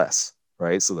less and less.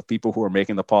 Right. So the people who are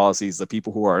making the policies, the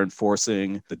people who are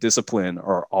enforcing the discipline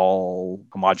are all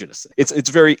homogenous. It's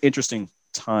very interesting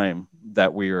time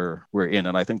that we're in.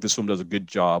 And I think this film does a good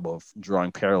job of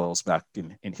drawing parallels back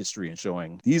in history and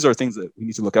showing these are things that we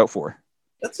need to look out for.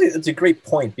 That's a great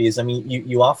point, because I mean,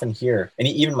 you often hear, and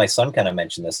even my son kind of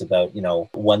mentioned this about,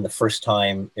 when the first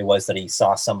time it was that he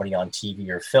saw somebody on TV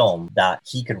or film that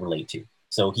he could relate to.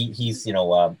 So he's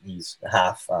he's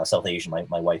half South Asian.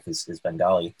 My wife is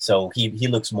Bengali, so he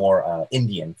looks more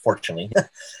Indian. Fortunately,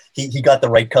 he got the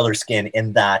right color skin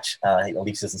in that at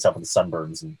least he doesn't suffer the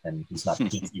sunburns, and he's not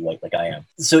peaky white like I am.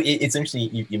 So it's interesting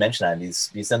you mentioned that.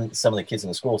 These some of the kids in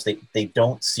the schools, they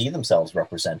don't see themselves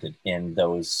represented in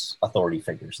those authority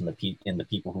figures, in the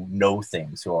people who know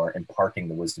things, who are imparting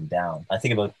the wisdom down. I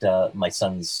think about my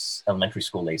son's elementary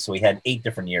school days. So he had 8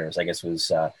 different years. I guess it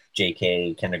was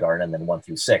JK, kindergarten, and then 1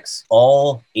 through 6.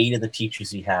 All 8 of the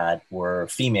teachers he had were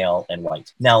female and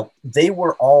white. Now, they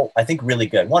were all, I think, really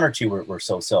good. 1 or 2 were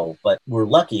so-so, but we're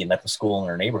lucky in that the school in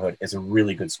our neighborhood is a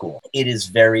really good school. It is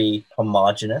very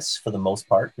homogenous for the most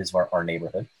part, is our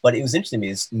neighborhood. But it was interesting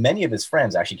because many of his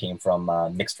friends actually came from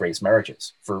mixed-race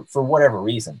marriages for whatever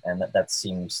reason, and that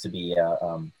seems to be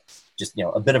just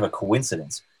a bit of a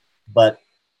coincidence. But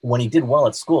when he did well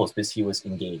at school, it's because he was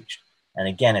engaged. And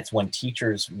again, it's when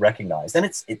teachers recognize, and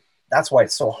that's why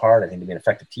it's so hard, I think, to be an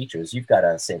effective teacher. Is you've got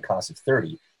a class of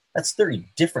 30. That's 30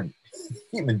 different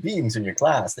human beings in your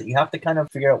class that you have to kind of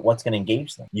figure out what's going to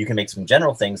engage them. You can make some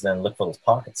general things, then look for those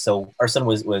pockets. So our son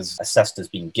was assessed as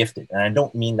being gifted. And I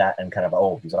don't mean that in kind of,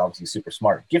 oh, he's obviously super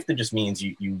smart. Gifted just means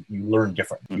you learn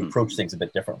different. You approach things a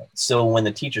bit differently. So when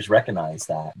the teachers recognized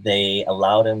that, they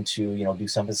allowed him to, do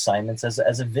some assignments as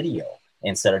a video,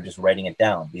 instead of just writing it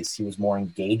down, because he was more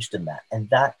engaged in that. And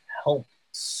that helped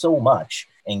so much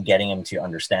in getting him to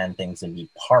understand things and be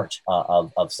part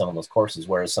of some of those courses.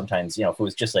 Whereas sometimes, if it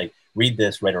was just like, read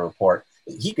this, write a report,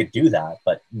 he could do that,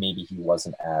 but maybe he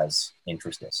wasn't as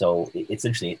interested. So it's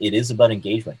interesting. It is about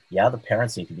engagement. Yeah, the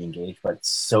parents need to be engaged, but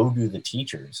so do the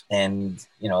teachers. And,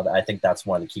 I think that's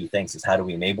one of the key things is how do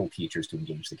we enable teachers to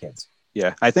engage the kids?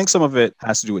 Yeah, I think some of it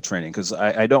has to do with training, because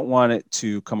I don't want it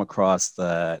to come across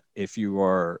that if you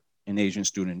are an Asian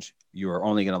student, you are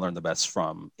only going to learn the best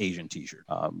from Asian teachers.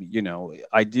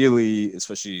 Ideally,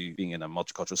 especially being in a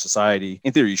multicultural society,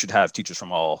 in theory, you should have teachers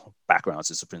from all backgrounds,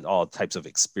 disciplines, all types of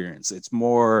experience. It's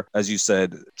more, as you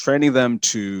said, training them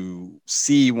to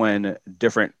see when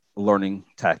different learning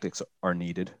tactics are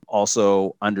needed.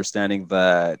 Also, understanding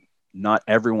that not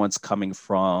everyone's coming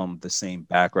from the same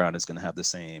background is going to have the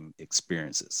same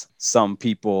experiences. Some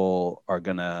people are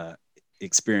going to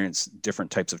experience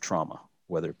different types of trauma,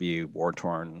 whether it be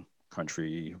war-torn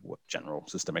country, general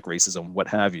systemic racism, what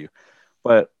have you.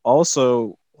 But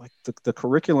also like the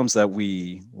curriculums that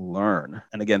we learn.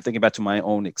 And again, thinking back to my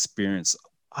own experience,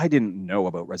 I didn't know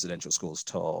about residential schools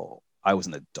till I was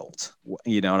an adult,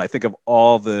 and I think of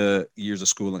all the years of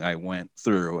schooling I went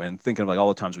through and thinking of like all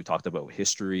the times we talked about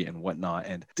history and whatnot.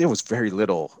 And there was very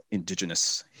little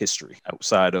Indigenous history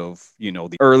outside of,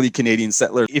 the early Canadian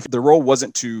settlers. If the role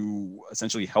wasn't to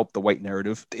essentially help the white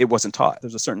narrative, it wasn't taught.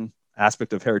 There's a certain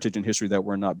aspect of heritage and history that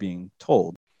we're not being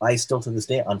told. I still to this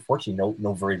day, unfortunately,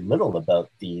 know very little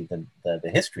about the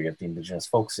history of the Indigenous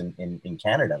folks in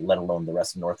Canada, let alone the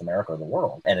rest of North America or the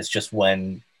world. And it's just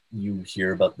when you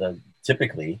hear about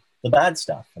typically the bad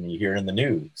stuff, and you hear it in the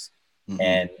news,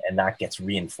 and that gets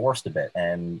reinforced a bit,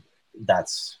 and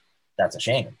that's a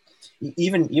shame.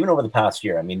 Even over the past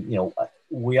year, I mean,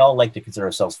 we all like to consider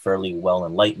ourselves fairly well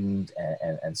enlightened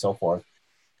and so forth,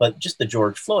 but just the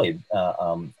George Floyd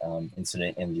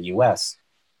incident in the U.S.,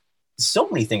 so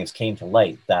many things came to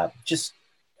light that just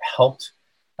helped.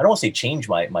 I don't want to say change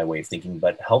my way of thinking,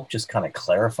 but help just kind of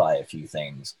clarify a few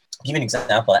things. I'll give you an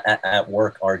example. At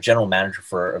work, our general manager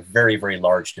for a very, very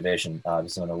large division,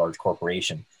 this is in a large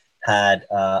corporation, had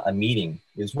a meeting.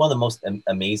 It was one of the most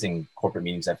amazing corporate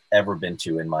meetings I've ever been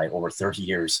to in my over 30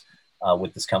 years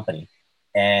with this company,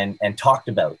 and talked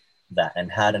about that,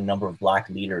 and had a number of Black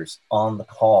leaders on the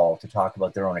call to talk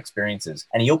about their own experiences.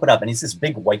 And he opened up, and he's this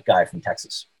big white guy from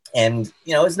Texas. And,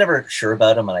 I was never sure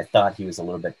about him, and I thought he was a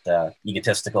little bit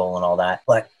egotistical and all that.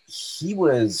 But he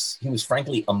was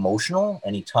frankly emotional,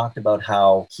 and he talked about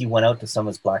how he went out to some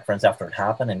of his Black friends after it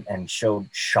happened and showed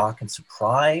shock and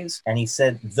surprise. And he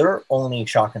said their only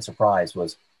shock and surprise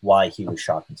was why he was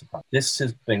shocked and surprised. This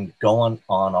has been going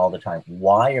on all the time.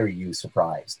 Why are you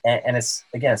surprised? And it's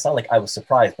not like I was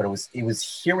surprised, but it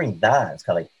was hearing that. It's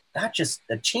kind of like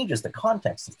that changes the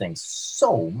context of things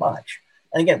so much.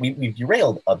 And again, we've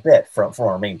derailed a bit from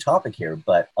our main topic here,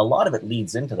 but a lot of it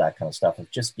leads into that kind of stuff of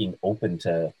just being open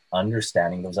to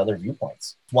understanding those other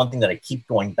viewpoints. One thing that I keep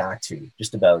going back to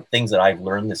just about things that I've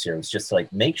learned this year is just to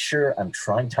like make sure I'm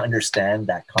trying to understand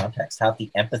that context, have the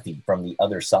empathy from the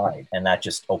other side, and that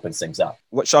just opens things up.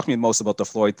 What shocked me most about the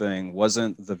Floyd thing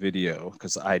wasn't the video,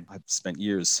 because I've spent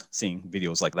years seeing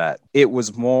videos like that. It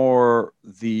was more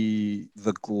the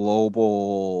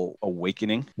global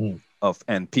awakening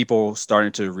and people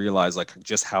starting to realize like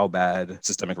just how bad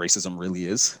systemic racism really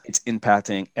is. It's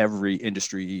impacting every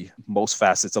industry, most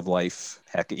facets of life.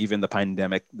 Heck, even the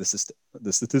pandemic, the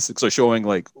statistics are showing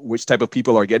like which type of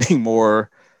people are getting more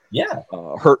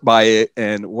hurt by it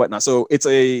and whatnot. So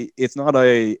it's not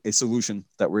a solution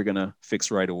that we're gonna fix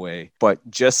right away, but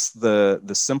just the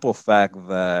simple fact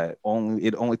that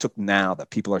it only took now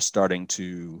that people are starting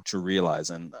to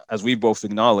realize. And as we both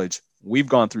acknowledge, we've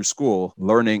gone through school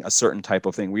learning a certain type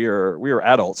of thing. We are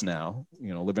adults now,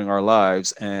 living our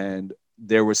lives, and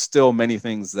there were still many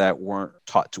things that weren't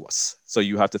taught to us. So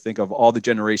you have to think of all the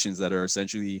generations that are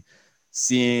essentially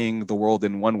seeing the world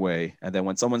in one way, and then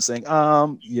when someone's saying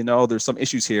there's some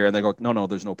issues here, and they go, no,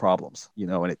 there's no problems,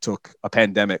 and it took a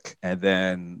pandemic and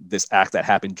then this act that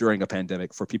happened during a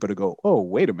pandemic for people to go, oh,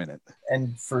 wait a minute.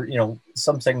 And for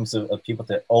some segments of people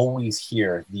to always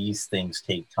hear these things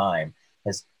take time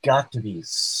has got to be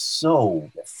so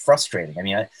frustrating. I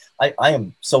mean, I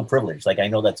am so privileged. Like, I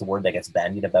know that's a word that gets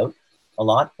bandied about a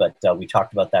lot, but we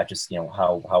talked about that, just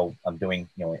how I'm doing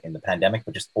in the pandemic,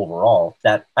 but just overall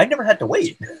that I've never had to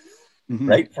wait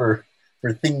right for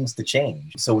things to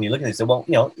change. So when you look at it, say, well,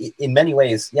 in many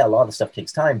ways, a lot of stuff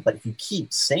takes time, but if you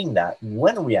keep saying that,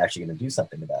 when are we actually going to do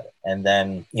something about it? And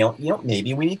then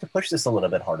maybe we need to push this a little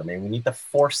bit harder. Maybe we need to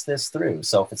force this through.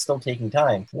 So if it's still taking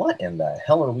time, what in the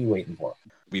hell are we waiting for?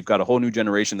 We've got a whole new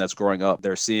generation that's growing up.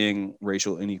 They're seeing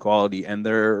racial inequality and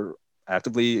they're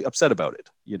actively upset about it,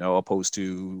 opposed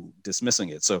to dismissing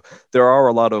it. So there are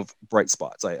a lot of bright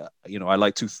spots. I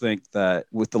like to think that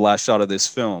with the last shot of this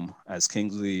film, as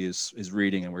Kingsley is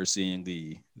reading and we're seeing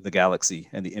the galaxy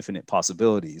and the infinite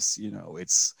possibilities,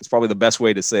 it's probably the best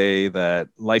way to say that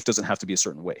life doesn't have to be a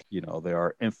certain way. There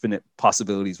are infinite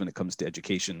possibilities when it comes to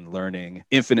education, learning,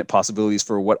 infinite possibilities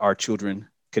for what our children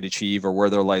could achieve or where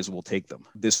their lives will take them.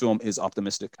 This film is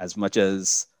optimistic.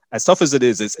 As tough as it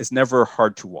is, it's never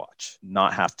hard to watch,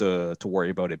 not have to worry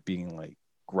about it being like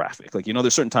graphic. Like,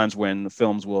 there's certain times when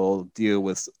films will deal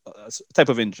with a type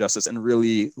of injustice and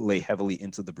really lay heavily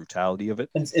into the brutality of it.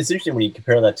 It's interesting when you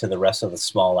compare that to the rest of the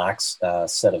Small Axe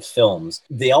set of films.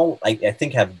 They all, I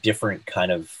think, have different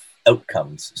kind of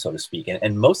outcomes, so to speak.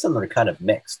 And most of them are kind of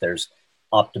mixed. There's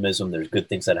optimism, there's good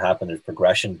things that happen, there's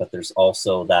progression, but there's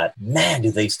also that, man,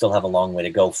 do they still have a long way to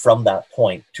go from that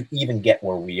point to even get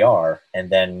where we are. And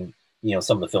then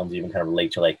some of the films even kind of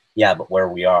relate to, like, yeah, but where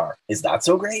we are, is that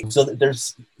so great? So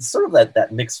there's sort of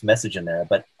that mixed message in there,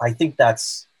 but I think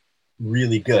that's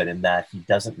really good in that he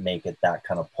doesn't make it that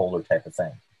kind of polar type of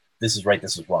thing. This is right,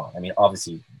 this is wrong. I mean,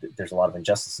 obviously, there's a lot of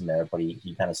injustice in there, but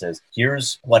he kind of says,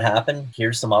 here's what happened,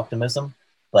 here's some optimism,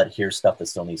 but here's stuff that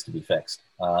still needs to be fixed.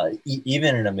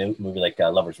 Even in a movie like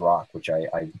Lover's Rock, which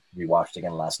I rewatched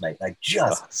again last night, I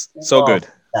just so good.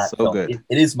 That so film. good.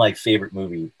 It is my favorite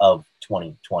movie of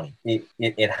 2020.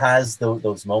 It has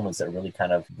those moments that really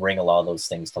kind of bring a lot of those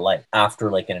things to life. After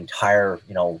like an entire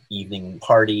evening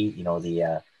party,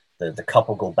 the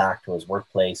couple go back to his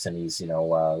workplace and he's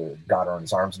got her in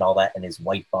his arms and all that, and his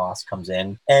white boss comes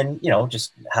in and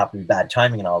just happened to be bad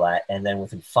timing and all that, and then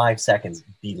within 5 seconds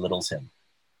belittles him,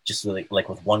 just really, like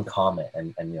with one comment,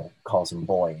 and calls him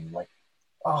boy, and like,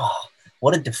 oh,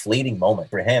 what a deflating moment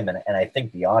for him, and I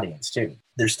think the audience too.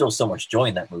 There's still so much joy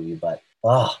in that movie, but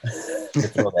to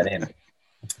throw that in.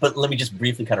 But let me just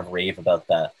briefly kind of rave about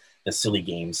the silly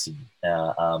game scene,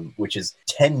 which is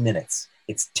 10 minutes.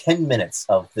 It's 10 minutes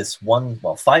of this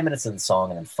 5 minutes of the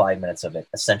song and then 5 minutes of it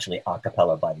essentially a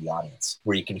cappella by the audience,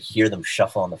 where you can hear them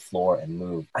shuffle on the floor and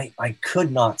move. I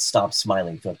could not stop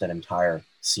smiling throughout that entire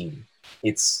scene.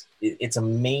 It's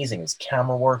amazing. It's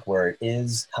camera work where it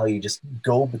is, how you just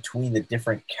go between the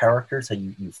different characters, how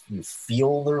you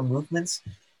feel their movements.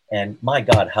 And my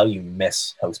God, how you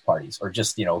miss house parties or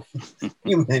just,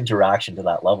 human interaction to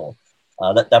that level.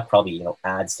 That probably,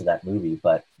 adds to that movie.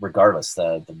 But regardless,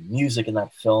 the music in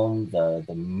that film, the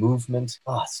movement,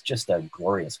 it's just a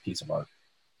glorious piece of art.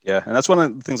 Yeah, and that's one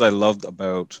of the things I loved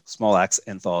about Small Axe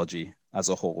Anthology as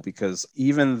a whole, because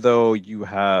even though you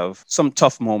have some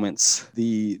tough moments,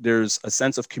 there's a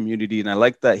sense of community. And I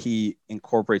like that he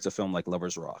incorporates a film like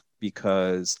Lover's Rock,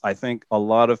 because I think a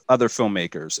lot of other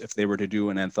filmmakers, if they were to do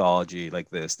an anthology like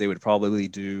this, they would probably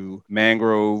do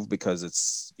Mangrove because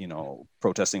it's,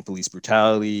 protesting police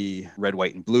brutality, Red,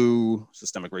 White, and Blue,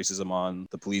 systemic racism on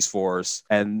the police force,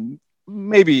 and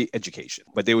maybe education,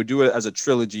 but they would do it as a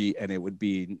trilogy and it would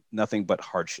be nothing but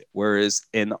hardship. Whereas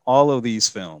in all of these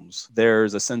films,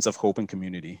 there's a sense of hope and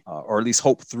community, or at least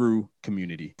hope through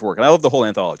community work. And I love the whole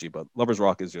anthology, but Lover's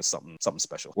Rock is just something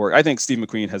special. Where I think Steve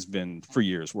McQueen has been for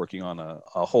years working on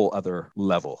a whole other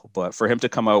level. But for him to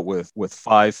come out with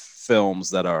 5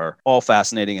 films that are all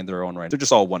fascinating in their own right, they're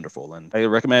just all wonderful. And I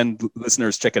recommend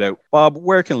listeners check it out. Bob,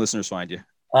 where can listeners find you?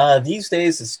 These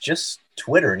days, it's just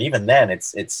Twitter, and even then,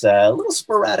 it's a little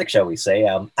sporadic, shall we say.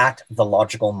 At The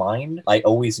Logical Mind. I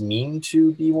always mean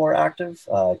to be more active.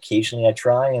 Occasionally, I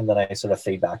try, and then I sort of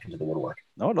fade back into the woodwork.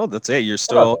 No, that's it. You're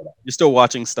still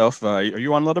watching stuff. Are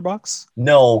you on Letterboxd?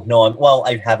 No.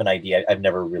 I have an idea. I've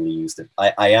never really used it.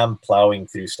 I am plowing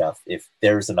through stuff. If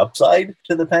there's an upside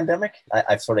to the pandemic,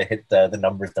 I've sort of hit the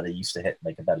numbers that I used to hit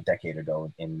like about a decade ago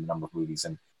in the number of movies,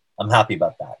 and I'm happy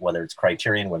about that, whether it's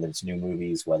Criterion, whether it's new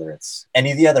movies, whether it's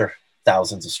any of the other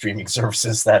thousands of streaming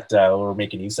services that we're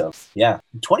making use of. Yeah,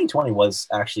 2020 was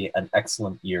actually an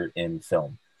excellent year in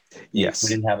film. Yes. We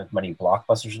didn't have as many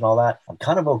blockbusters and all that. I'm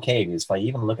kind of okay, because if I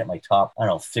even look at my top,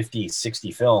 50,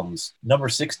 60 films, number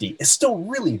 60 is still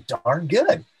really darn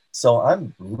good. So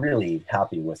I'm really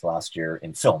happy with last year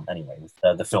in film anyway,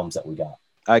 with the films that we got.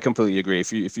 I completely agree.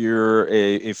 If you're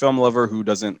a film lover who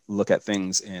doesn't look at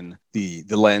things in the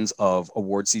lens of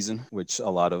award season, which a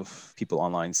lot of people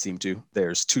online seem to,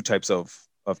 there's 2 types of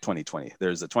 2020.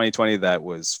 There's the 2020 that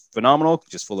was phenomenal,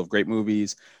 just full of great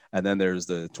movies. And then there's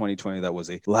the 2020 that was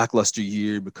a lackluster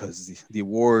year because the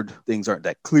award things aren't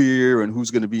that clear and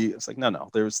who's going to be. It's like, no,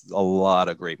 there's a lot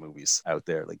of great movies out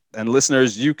there. And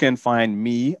listeners, you can find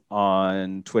me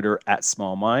on Twitter at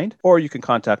Small Mind, or you can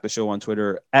contact the show on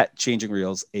Twitter at Changing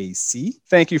Reels AC.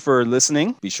 Thank you for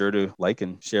listening. Be sure to like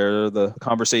and share the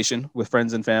conversation with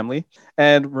friends and family.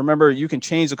 And remember, you can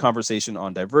change the conversation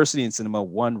on diversity in cinema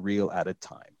one reel at a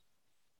time.